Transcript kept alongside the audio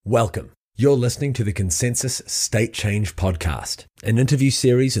Welcome. You're listening to the Consensus State Change Podcast, an interview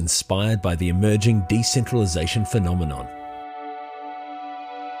series inspired by the emerging decentralization phenomenon.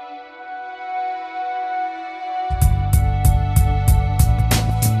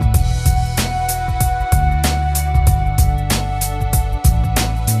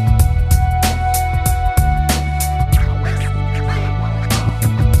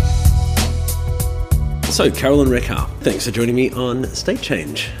 So, Carolyn Reckhow, thanks for joining me on State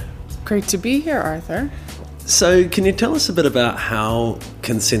Change. Great to be here, Arthur. So, can you tell us a bit about how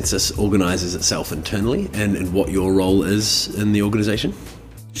Consensus organises itself internally and what your role is in the organisation?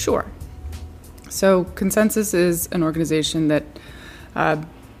 Sure. So, Consensus is an organization that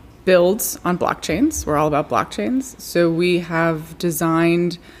builds on blockchains. We're all about blockchains. So, we have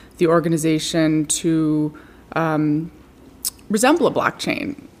designed the organization to resemble a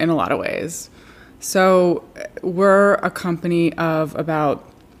blockchain in a lot of ways. So we're a company of about,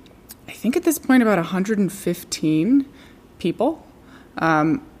 I think at this point, about 115 people.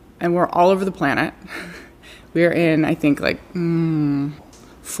 And we're all over the planet. We're in, I think,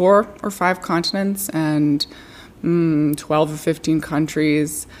 4 or 5 continents and 12 or 15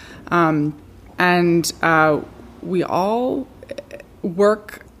 countries. And we all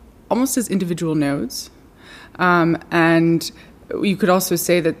work almost as individual nodes. And you could also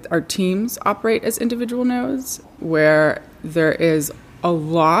say that our teams operate as individual nodes, where there is a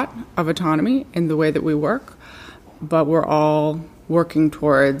lot of autonomy in the way that we work, but we're all working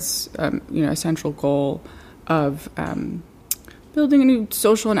towards a central goal of building a new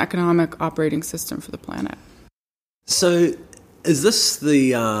social and economic operating system for the planet. So, is this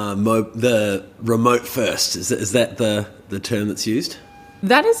the remote first? Is that the term that's used?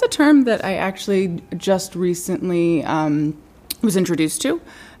 That is a term that I actually just recently was introduced to.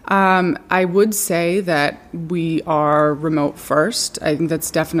 I would say that we are remote first. I think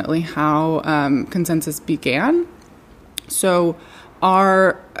that's definitely how Consensus began. So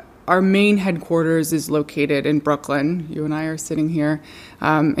our main headquarters is located in Brooklyn. You and I are sitting here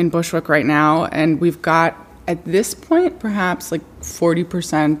in Bushwick right now, and we've got, at this point, perhaps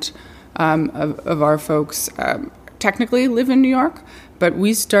 40% of our folks technically live in New York, but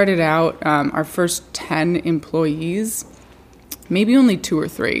we started out, our first 10 employees, maybe only 2 or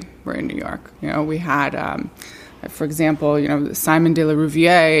 3 were in New York. We had, for example, Simon de la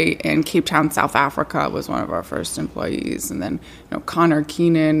Rouvier in Cape Town, South Africa was one of our first employees. And then, Connor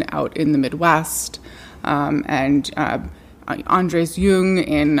Keenan out in the Midwest, and Andres Jung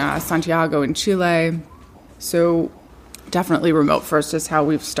in Santiago in Chile. So definitely remote first is how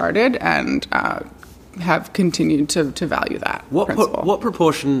we've started and have continued to value that principle. What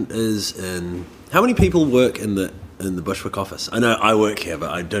proportion is in... How many people work in the Bushwick office? I know I work here,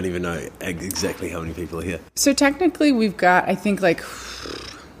 but I don't even know exactly how many people are here. So technically we've got, I think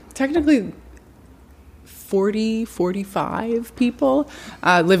 40, 45 people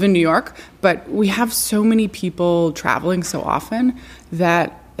live in New York, but we have so many people traveling so often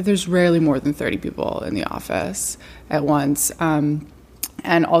that there's rarely more than 30 people in the office at once.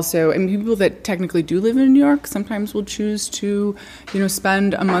 And also, people that technically do live in New York sometimes will choose to,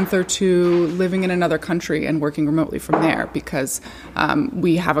 spend a month or 2 living in another country and working remotely from there because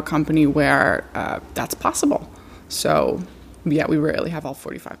we have a company where that's possible. So, yeah, we rarely have all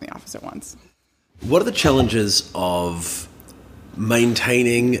 45 in the office at once. What are the challenges of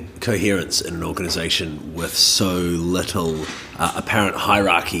maintaining coherence in an organization with so little apparent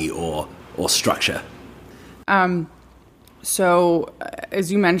hierarchy or structure? So,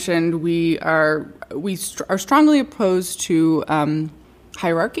 as you mentioned, we are strongly opposed to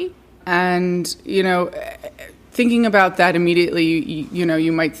hierarchy, and thinking about that immediately,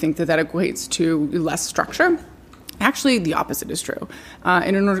 you might think that equates to less structure. Actually, the opposite is true.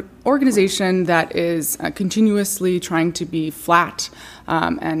 In an organization that is continuously trying to be flat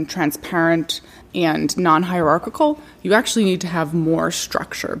and transparent and non-hierarchical, you actually need to have more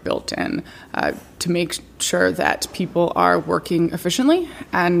structure built in to make sure that people are working efficiently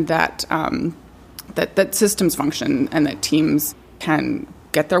and that that systems function and that teams can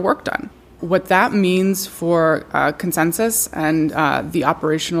get their work done. What that means for Consensus and the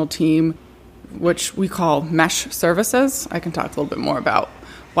operational team, which we call mesh services. I can talk a little bit more about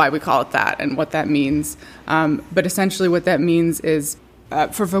why we call it that and what that means. But essentially what that means is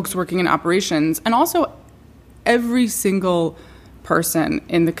for folks working in operations, and also every single person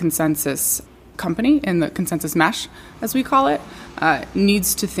in the Consensus company, in the Consensus mesh, as we call it,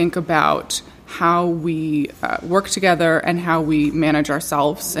 needs to think about how we work together and how we manage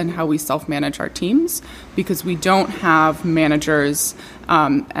ourselves and how we self-manage our teams, because we don't have managers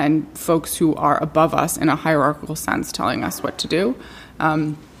and folks who are above us in a hierarchical sense telling us what to do.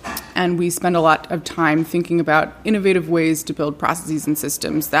 And we spend a lot of time thinking about innovative ways to build processes and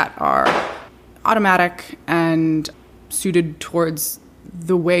systems that are automatic and suited towards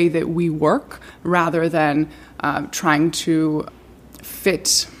the way that we work, rather than trying to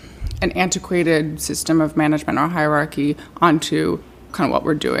fit an antiquated system of management or hierarchy onto kind of what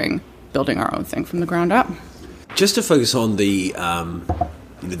we're doing, building our own thing from the ground up. Just to focus on the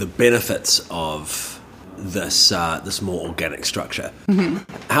benefits of this more organic structure,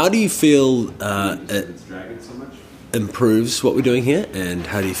 how do you feel it improves what we're doing here, and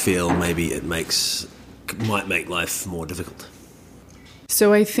how do you feel maybe it might make life more difficult?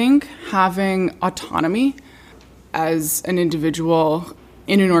 So I think having autonomy as an individual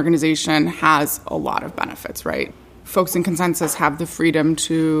in an organization has a lot of benefits, right? Folks in Consensus have the freedom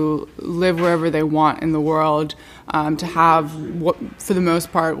to live wherever they want in the world, to have, for the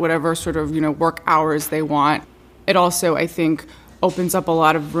most part, whatever sort of work hours they want. It also, I think, opens up a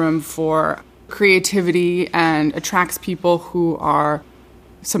lot of room for creativity and attracts people who are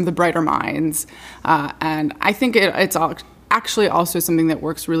some of the brighter minds. And I think it's actually also something that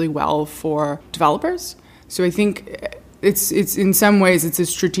works really well for developers. So I think it's in some ways it's a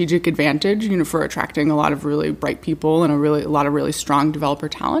strategic advantage, for attracting a lot of really bright people and a lot of really strong developer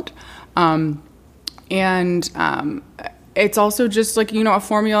talent. It's also just like, a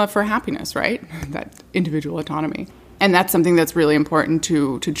formula for happiness, right? That individual autonomy. And that's something that's really important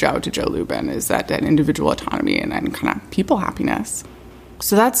to Joe Lubin, is that individual autonomy and kind of people happiness.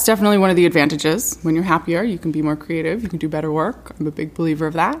 So that's definitely one of the advantages. When you're happier, you can be more creative, you can do better work. I'm a big believer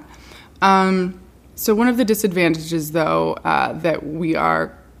of that. So one of the disadvantages, though, that we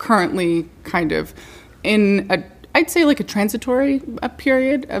are currently kind of in I'd say like a transitory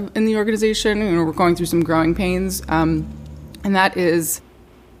period in the organization, we're going through some growing pains, and that is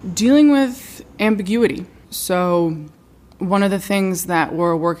dealing with ambiguity. So one of the things that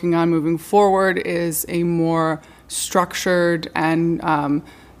we're working on moving forward is a more structured and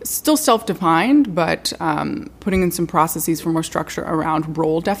still self-defined, but putting in some processes for more structure around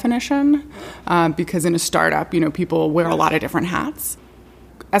role definition, because in a startup, people wear a lot of different hats.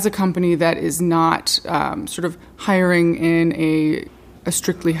 As a company that is not sort of hiring in a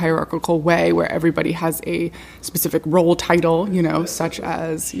strictly hierarchical way where everybody has a specific role title, such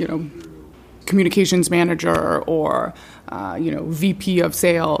as, communications manager or, VP of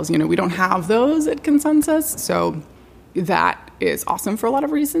sales, we don't have those at Consensus. So that is awesome for a lot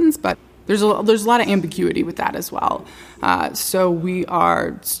of reasons, but there's a lot of ambiguity with that as well. So we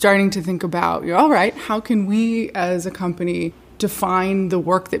are starting to think about, all right, how can we as a company define the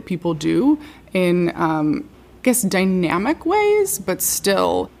work that people do in, dynamic ways, but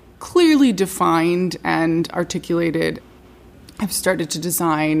still clearly defined and articulated. I've started to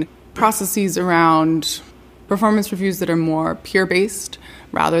design processes around performance reviews that are more peer-based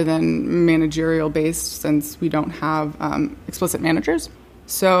rather than managerial-based, since we don't have explicit managers.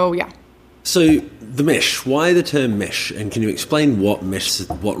 So, yeah. So the mesh, why the term mesh? And can you explain what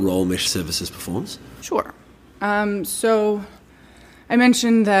role Mesh Services performs? Sure. So I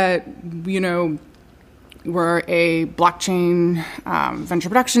mentioned that, we're a blockchain venture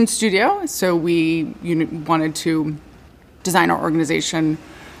production studio. So we wanted to design our organization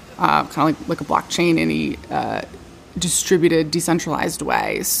kind of like a blockchain in a distributed, decentralized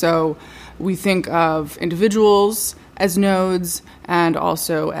way. So we think of individuals as nodes and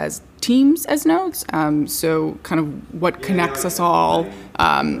also as teams as nodes. So kind of what connects us all.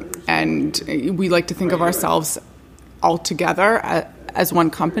 And we like to think of ourselves all together as one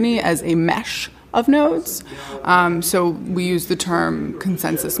company, as a mesh of nodes. So we use the term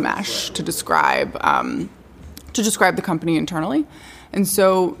consensus mesh to describe the company internally. And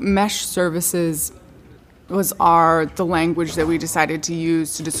so Mesh Services was the language that we decided to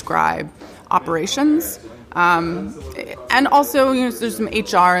use to describe operations. And also, there's some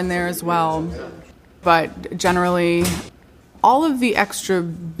HR in there as well. But generally, all of the extra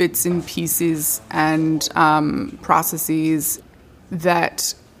bits and pieces and processes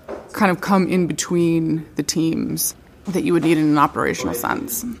that kind of come in between the teams that you would need in an operational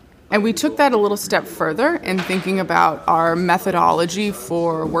sense. And we took that a little step further in thinking about our methodology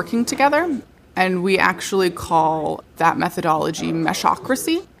for working together. And we actually call that methodology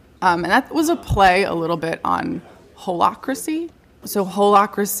Meshocracy. And that was a play a little bit on holacracy. So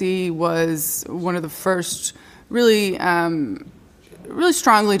holacracy was one of the first really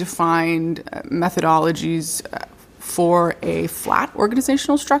strongly defined methodologies for a flat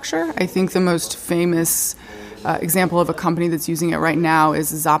organizational structure. I think the most famous example of a company that's using it right now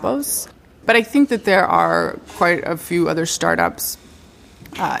is Zappos. But I think that there are quite a few other startups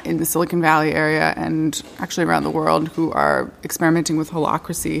in the Silicon Valley area and actually around the world who are experimenting with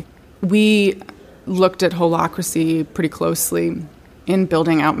holacracy. we looked at holacracy pretty closely in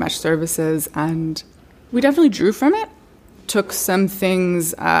building out mesh services, and we definitely drew from it. Took some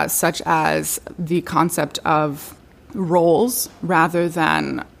things such as the concept of roles rather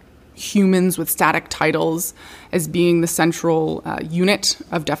than humans with static titles as being the central unit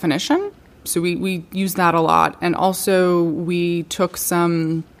of definition. So we use that a lot. And also we took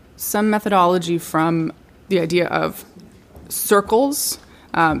some methodology from the idea of circles,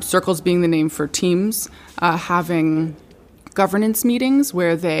 circles being the name for teams, having governance meetings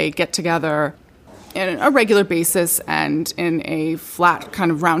where they get together on a regular basis and in a flat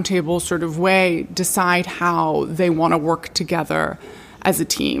kind of roundtable sort of way decide how they want to work together as a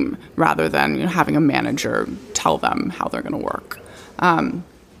team rather than having a manager tell them how they're going to work.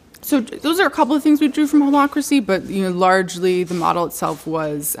 So those are a couple of things we drew from holacracy, but largely the model itself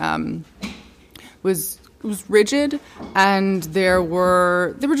was rigid, and there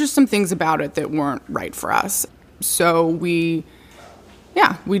were just some things about it that weren't right for us. So we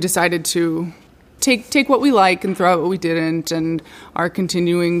decided to take what we like and throw out what we didn't, and are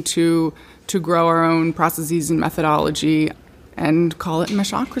continuing to grow our own processes and methodology and call it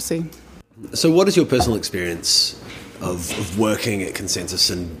Meshocracy. So what is your personal experience of working at Consensus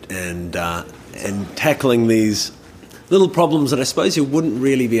and tackling these little problems that I suppose you wouldn't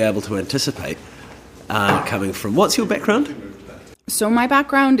really be able to anticipate coming from? What's your background? So my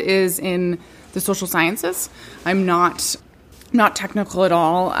background is in the social sciences. I'm not technical at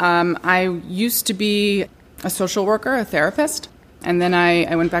all. I used to be a social worker, a therapist, and then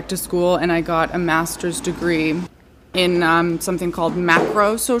I went back to school and I got a master's degree in something called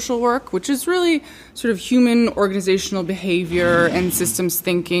macro social work, which is really sort of human organizational behavior and systems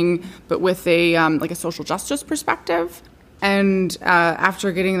thinking, but with a like a social justice perspective. And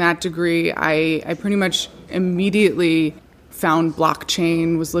after getting that degree, I pretty much immediately found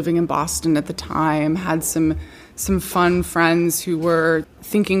blockchain, was living in Boston at the time, had some fun friends who were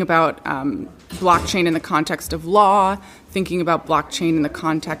thinking about blockchain in the context of law, thinking about blockchain in the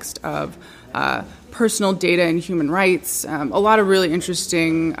context of personal data and human rights. A lot of really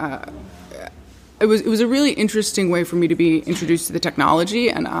interesting. It was a really interesting way for me to be introduced to the technology,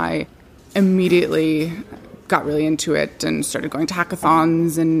 and I immediately got really into it and started going to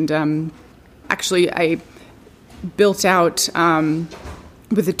hackathons. And actually, I built out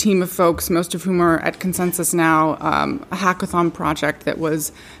with a team of folks, most of whom are at Consensus now, a hackathon project that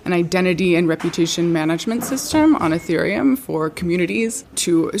was an identity and reputation management system on Ethereum for communities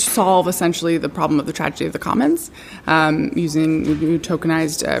to solve essentially the problem of the tragedy of the commons using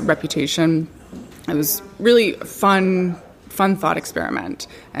tokenized reputation. It was really a fun thought experiment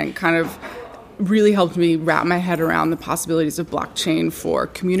and kind of really helped me wrap my head around the possibilities of blockchain for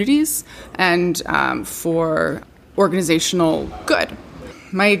communities and for organizational good.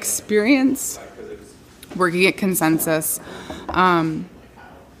 My experience working at Consensus has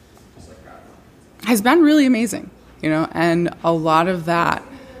been really amazing, and a lot of that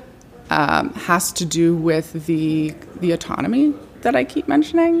has to do with the autonomy that I keep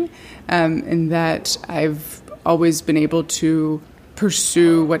mentioning, in that I've always been able to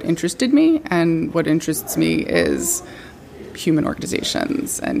pursue what interested me, and what interests me is human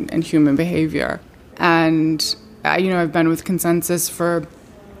organizations and human behavior. And I've been with Consensus for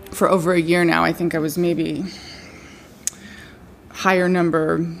over a year now. I think I was maybe higher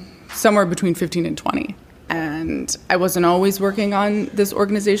number, somewhere between 15 and 20. And I wasn't always working on this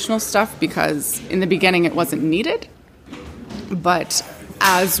organizational stuff because in the beginning it wasn't needed. But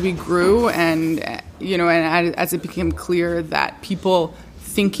as we grew and as it became clear that people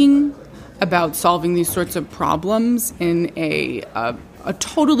thinking about solving these sorts of problems in a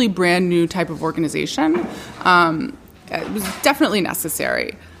totally brand new type of organization, it was definitely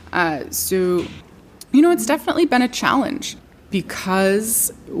necessary. So it's definitely been a challenge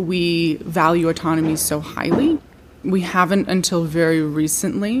because we value autonomy so highly. We haven't until very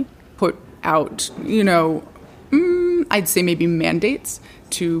recently put out, I'd say maybe mandates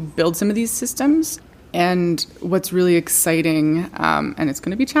to build some of these systems. And what's really exciting, and it's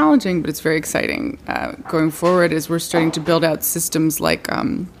going to be challenging, but it's very exciting going forward, is we're starting to build out systems like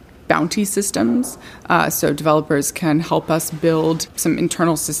bounty systems, so developers can help us build some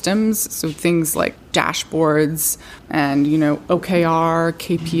internal systems, so things like dashboards and OKR,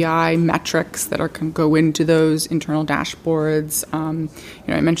 KPI metrics that can go into those internal dashboards.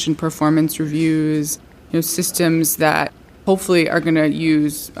 I mentioned performance reviews, systems that hopefully are going to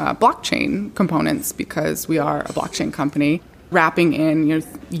use blockchain components because we are a blockchain company, wrapping in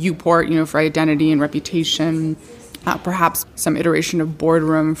Uport for identity and reputation. Perhaps some iteration of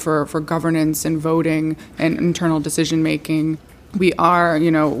boardroom for governance and voting and internal decision-making. we are,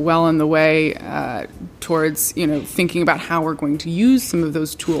 well on the way towards, thinking about how we're going to use some of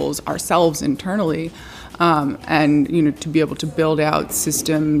those tools ourselves internally, and to be able to build out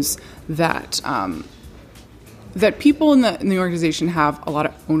systems that that people in the organization have a lot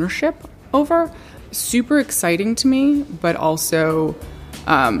of ownership over. Super exciting to me, but also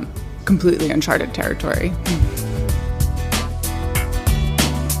completely uncharted territory.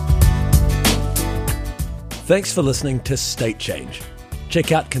 Thanks for listening to State Change.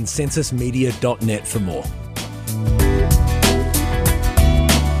 Check out consensusmedia.net for more.